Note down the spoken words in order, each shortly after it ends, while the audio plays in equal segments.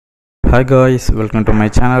Hi guys, welcome to my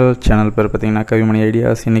channel பேர் பார்த்தீங்கன்னா Kavimani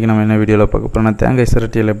ideas. இன்றைக்கி நம்ம என்ன வீடியோவில் பார்க்க போகிறோம்னா தேங்காய்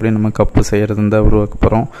சிரட்டியில் எப்படி நம்ம கப்பு செய்கிறது தான் உருவாக்க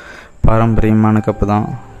போகிறோம். பாரம்பரியமான கப்பு தான்,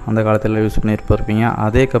 அந்த காலத்தில் யூஸ் பண்ணியிருப்பீங்க.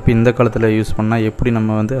 அதே கப்பு இந்த காலத்தில் யூஸ் பண்ணால் எப்படி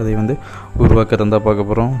நம்ம அதை உருவாக்குறது தான் பார்க்க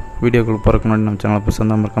போகிறோம். வீடியோக்குள்ள போகிறதுக்கு முன்னாடி நம்ம சேனலை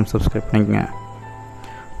புதுசாக மறக்காம சப்ஸ்கிரைப் பண்ணிக்கங்க.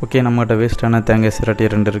 ஓகே, நம்மகிட்ட வேஸ்ட்டான தேங்காய் சிரட்டி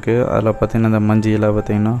 2 இருக்குது. அதில் பார்த்திங்கன்னா இந்த மஞ்சியில்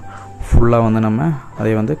பார்த்திங்கன்னா ஃபுல்லாக நம்ம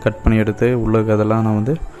அதை கட் பண்ணி எடுத்து உள்ளுக்கு அதெல்லாம்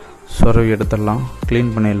நான் சொரவி எடுத்துடலாம்,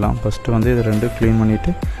 க்ளீன் பண்ணிடலாம். ஃபஸ்ட்டு இது 2 க்ளீன்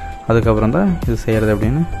பண்ணிவிட்டு அதுக்கப்புறம் தான் இது செய்கிறது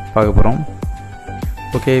அப்படின்னு பார்க்க போகிறோம்.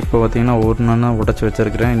 ஓகே, இப்போ பார்த்திங்கன்னா ஒரு நான் உடச்சி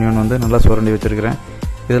வச்சுருக்கிறேன், இன்னொன்று நல்லா சுரண்டி வச்சுருக்கிறேன்.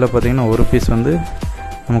 இதில் பார்த்திங்கன்னா ஒரு பீஸ்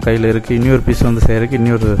நம்ம கையில் இருக்குது, இன்னொரு பீஸ் செய்கிறதுக்கு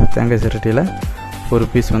இன்னொரு தேங்காய் சிரட்டியில் ஒரு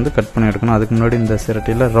பீஸ் கட் பண்ணி எடுக்கணும். அதுக்கு முன்னாடி இந்த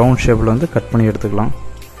சிரட்டியில் ரவுண்ட் ஷேப்பில் கட் பண்ணி எடுத்துக்கலாம்.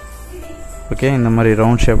 ஓகே, இந்த மாதிரி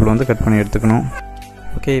ரவுண்ட் ஷேப்பில் கட் பண்ணி எடுத்துக்கணும்.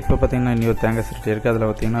 ஓகே, இப்போ பார்த்திங்கன்னா இன்னொரு தேங்காய் சிரட்டி இருக்குது. அதில்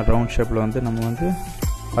பார்த்திங்கன்னா ரவுண்ட் ஷேப்பில் நம்ம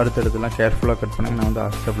அடுத்தடுத்துலாம் கேர்ஃபுல்லாக கட் பண்ணி நான்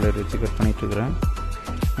ஆக்ஸ்டபிளர் வச்சு கட் பண்ணிகிட்ருக்கிறேன்.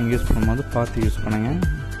 நீங்கள் யூஸ் பண்ணும்போது பார்த்து யூஸ் பண்ணுங்கள்.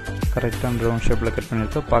 கரெக்டான ரவுண்ட் ஷேப்பில் கட்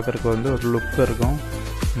பண்ணியிருக்கோம். பார்க்குறதுக்கு ஒரு லுக்காக இருக்கும்.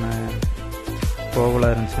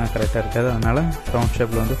 ஓவலாக இருந்துச்சுன்னா கரெக்டாக இருக்காது. அதனால் ரவுண்ட்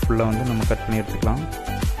ஷேப்பில் ஃபுல்லாக நம்ம கட் பண்ணி எடுத்துக்கலாம்.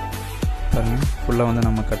 பாருங்கள், ஃபுல்லாக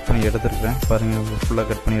நம்ம கட் பண்ணி எடுத்துருக்கிறேன். பாருங்கள், ஃபுல்லாக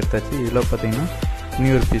கட் பண்ணி எடுத்தாச்சு. இதில் பார்த்திங்கன்னா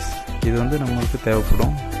இன்னொரு பீஸ் இது நம்மளுக்கு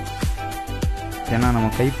தேவைப்படும். ஏன்னா நம்ம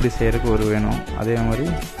கைப்பிடி செய்கிறதுக்கு ஒரு வேணும். அதே மாதிரி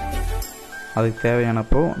அதுக்கு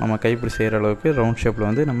தேவையானப்போ நம்ம கைப்பிடி செய்கிற அளவுக்கு ரவுண்ட்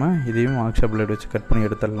ஷேப்பில் நம்ம இதையும் ஆக்ஷா பிளேட் வச்சு கட் பண்ணி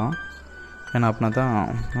எடுத்துடலாம். ஏன்னா அப்படின்னா தான்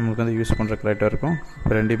நம்மளுக்கு யூஸ் பண்ணுற கரெக்டாக இருக்கும்.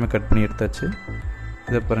 இப்போ 2மே கட் பண்ணி எடுத்தாச்சு.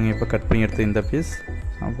 இதை பாருங்கள், இப்போ கட் பண்ணி எடுத்து இந்த பீஸ்,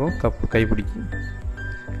 அப்போது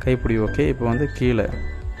கைப்பிடி ஓகே. இப்போ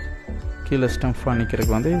கீழே ஸ்டம்ஃபாக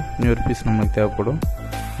நிற்கிறதுக்கு இன்னொரு பீஸ் நம்மளுக்கு தேவைப்படும்.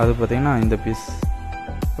 அது பார்த்திங்கன்னா இந்த பீஸ்.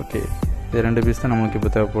 ஓகே, இது 2 பீஸ் தான் நம்மளுக்கு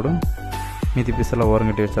இப்போ தேவைப்படும். மீதி பீஸ் எல்லாம் ஓரம்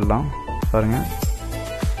கட்டி வச்சிடலாம். பாருங்கள்,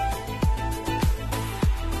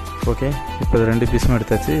 ஓகே, இப்போ 2 பீஸும்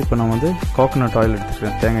எடுத்தாச்சு. இப்போ நான் கோகோனட் ஆயில்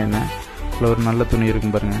எடுத்துக்கிறேன், தேங்காய் எண்ணெய். அதில் ஒரு நல்ல துணி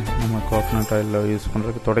இருக்கும் பாருங்கள். நம்ம கோகோனட் ஆயிலில் யூஸ்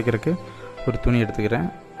பண்ணுறதுக்கு துடைக்கிறதுக்கு ஒரு துணி எடுத்துக்கிறேன்.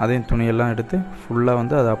 அதே துணியெல்லாம் எடுத்து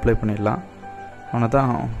ஃபுல்லாக அதை அப்ளை பண்ணிடலாம். ஆனால்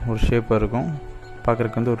தான் ஒரு ஷேப்பாக இருக்கும்,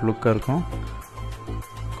 பார்க்குறதுக்கு ஒரு லுக்காக இருக்கும்.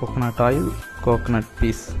 கோகோனட் ஆயில், கோகோனட்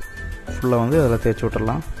பீஸ் ஃபுல்லாக அதில் தேய்ச்சி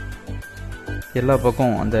விட்டுடலாம். எல்லா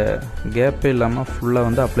பக்கம் அந்த கேப்பே இல்லாமல்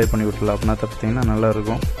ஃபுல்லாக அப்ளை பண்ணி விட்டுடலாம். அப்படின்னா பார்த்திங்கன்னா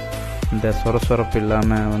நல்லாயிருக்கும். இந்த சொரப்பு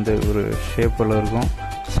இல்லாமல் ஒரு ஷேப்பில் இருக்கும்,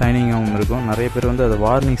 ஷைனிங்காகவும் இருக்கும். நிறைய பேர் அதை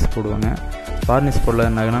வார்னிஷ் போடுவாங்க. வார்னிஷ் போடல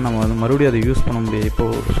என்னாகனா நம்ம மறுபடியும் அதை யூஸ் பண்ண முடியாது.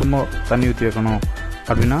 இப்போது சும்மா தண்ணி ஊற்றி வைக்கணும்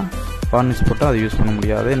அப்படின்னா வார்னிஷ் போட்டால் அதை யூஸ் பண்ண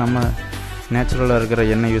முடியாது. அதே நம்ம நேச்சுரலாக இருக்கிற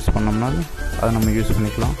எண்ணெய் யூஸ் பண்ணோம்னா அதை நம்ம யூஸ்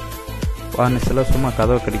பண்ணிக்கலாம். வார்னிஷ் எல்லாம் சும்மா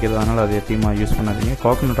கதவை கடிக்கிறது, அதனால் அதை அதிகமாக யூஸ் பண்ணாதீங்க.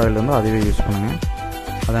 கோகோனட் ஆயில் அதுவே யூஸ் பண்ணுங்கள்,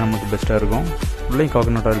 அது நமக்கு பெஸ்ட்டாக இருக்கும். உள்ளேயும்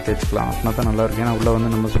கோகோனட் ஆயில் தேய்ச்சிக்கலாம், அப்படின்னா தான் நல்லாயிருக்கும். ஏன்னா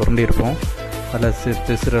உள்ளே நம்ம சுரண்டி இருப்போம், அதில்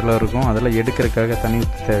பிசுரெல்லாம் இருக்கும். அதெல்லாம் எடுக்கிறதுக்காக தண்ணி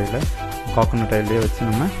ஊற்றி தேவையில்லை. கோகோனட் ஆயிலே வச்சு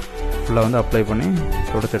நம்ம ஃபுல்லாக அப்ளை பண்ணி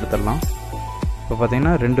தொடச்சி எடுத்துடலாம். இப்போ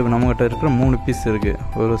பார்த்திங்கன்னா நம்மகிட்ட இருக்கிற 3 பீஸ் இருக்குது.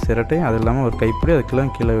 ஒரு சிரட்டை, அது இல்லாமல் ஒரு கைப்பிடி,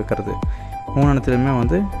 அதுக்கெல்லாம் கீழே வைக்கிறது. 3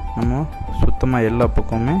 இடத்துலையுமே நம்ம சுத்தமாக எல்லா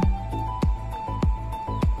பக்கமுமே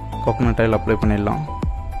கோகோனட் ஆயில் அப்ளை பண்ணிடலாம்.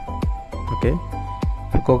 ஓகே,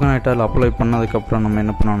 இப்போ கோகோனட் ஆயில் அப்ளை பண்ணதுக்கப்புறம் நம்ம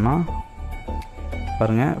என்ன பண்ணோம்னா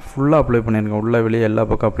பாருங்கள், ஃபுல்லாக அப்ளை பண்ணிடுங்க. உள்ளே வெளியே எல்லா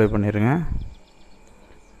பக்கம் அப்ளை பண்ணிடுங்க.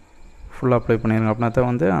 ஃபுல்லாக அப்ளை பண்ணிடுங்க. அப்படின்னா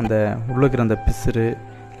தான் அந்த உள்ளுக்கிற அந்த பிசுறு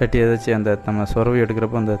இல்லாட்டி ஏதாச்சும் அந்த நம்ம சொரவி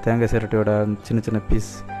எடுக்கிறப்போ அந்த தேங்காய் சிரட்டியோட சின்ன சின்ன பீஸ்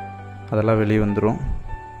அதெல்லாம் வெளியே வந்துடும்.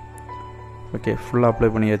 ஓகே, ஃபுல்லாக அப்ளை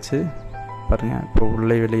பண்ணியாச்சு. பாருங்கள், இப்போ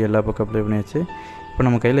உள்ளே வெளியே எல்லா பக்கம் அப்ளை பண்ணியாச்சு. இப்போ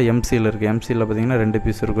நம்ம கையில் எம்சியில் இருக்குது. எம்சியில் பார்த்திங்கன்னா 2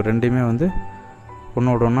 பீஸ் இருக்கும். 2மே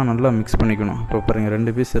ஒன்றோட ஒன்றா நல்லா மிக்ஸ் பண்ணிக்கணும். இப்போ பாருங்கள்,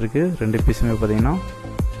 2 பீஸ் இருக்குது. 2 பீஸுமே பார்த்திங்கன்னா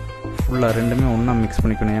ஃபுல்லாக 2மே ஒன்றா மிக்ஸ்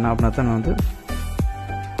பண்ணிக்கணும். ஏன்னா அப்படின்னா தான்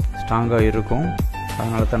ஸ்ட்ராங்காக இருக்கும்.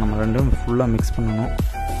 அதனால தான் நம்ம 2ம் ஃபுல்லாக மிக்ஸ் பண்ணணும்.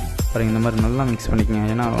 பாருங்கள், இந்த மாதிரி நல்லா மிக்ஸ் பண்ணிக்கோங்க.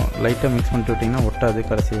 ஏன்னா லைட்டாக மிக்ஸ் பண்ணிட்டு விட்டிங்கன்னா ஒட்டாது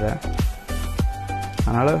கடைசியில்.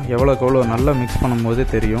 அதனால் எவ்வளோக்கு எவ்வளோ நல்லா மிக்ஸ் பண்ணும்போதே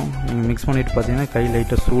தெரியும். நீங்கள் மிக்ஸ் பண்ணிவிட்டு பார்த்தீங்கன்னா கை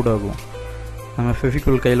லைட்டாக சூடாகும். நம்ம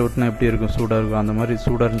ஃபெவிகால் கையில் விட்டுனா எப்படி இருக்கும், சூடாக இருக்கும். அந்த மாதிரி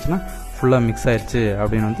சூடாக இருந்துச்சுன்னா ஃபுல்லாக மிக்ஸ் ஆயிடுச்சு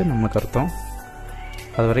அப்படின்னு நமக்கு அர்த்தம்.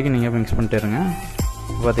 அது வரைக்கும் நீங்கள் மிக்ஸ் பண்ணிட்டு இருங்க.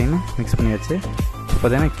 இப்போ பார்த்தீங்கன்னா மிக்ஸ் பண்ணியாச்சு. இப்போ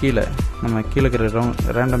பார்த்தீங்கன்னா கீழே இருக்கிற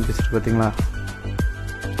ரேண்டம் பீஸ் பார்த்திங்களா,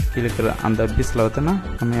 கீழே இருக்கிற அந்த பீஸில்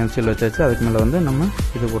நம்ம எம்சியில் வச்சாச்சு. அதுக்கு மேலே நம்ம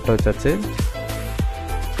இது ஒட்ட வச்சாச்சு.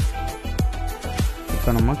 இப்போ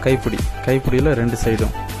நம்ம கைப்பிடியில் 2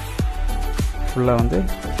 சைடும் ஃபுல்லாக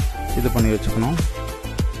இது பண்ணி வச்சுக்கணும்.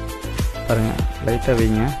 பாருங்கள், லைட்டாக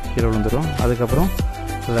வைங்க, கீழே விழுந்துடும். அதுக்கப்புறம்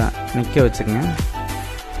அதில் நிற்க வச்சுக்கோங்க.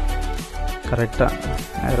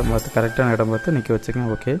 கரெக்டான இடம் பார்த்து நிற்க வச்சுக்கோங்க.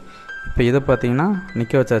 ஓகே, இப்போ இதை பார்த்தீங்கன்னா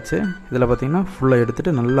நிற்க வச்சாச்சு. இதில் பார்த்தீங்கன்னா ஃபுல்லாக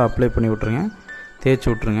எடுத்துகிட்டு நல்லா அப்ளை பண்ணி விட்ருங்க, தேய்ச்சி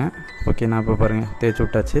விட்ருங்க. ஓகே, நான் இப்போ பாருங்கள் தேய்ச்சி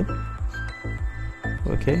விட்டாச்சு.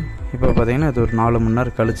 ஓகே, இப்போ பார்த்தீங்கன்னா இது ஒரு 4 மணி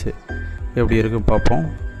நேரம் கழிச்சு எப்படி இருக்குன்னு பார்ப்போம்.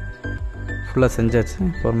 ஃபுல்லாக செஞ்சாச்சு.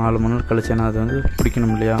 இப்போ ஒரு 4 மணி நேரம் கழிச்சு, ஏன்னா அது வந்து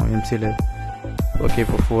பிடிக்கணும் இல்லையா எம்சியில். ஓகே,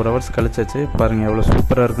 இப்போ 4 ஹவர்ஸ் கழிச்சாச்சு. பாருங்கள் எவ்வளோ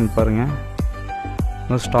சூப்பராக இருக்குன்னு பாருங்கள்.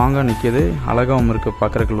 இன்னும் ஸ்ட்ராங்காக நிற்கிது, அழகாகவும் இருக்குது,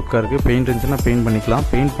 பார்க்குறக்கு லுக்காக இருக்குது. பெயிண்ட் இருந்துச்சுன்னா பெயிண்ட் பண்ணிக்கலாம்,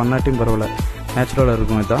 பெயிண்ட் பண்ணாட்டியும் பரவாயில்ல, நேச்சுரலாக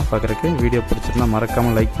இருக்கும். இதான் பார்க்குறக்கு. வீடியோ பிடிச்சிருந்தா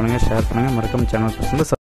மறக்காமல் லைக் பண்ணுங்கள், ஷேர் பண்ணுங்கள், மறக்காமல் சேனல்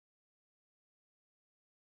பிடிச்சிருந்தா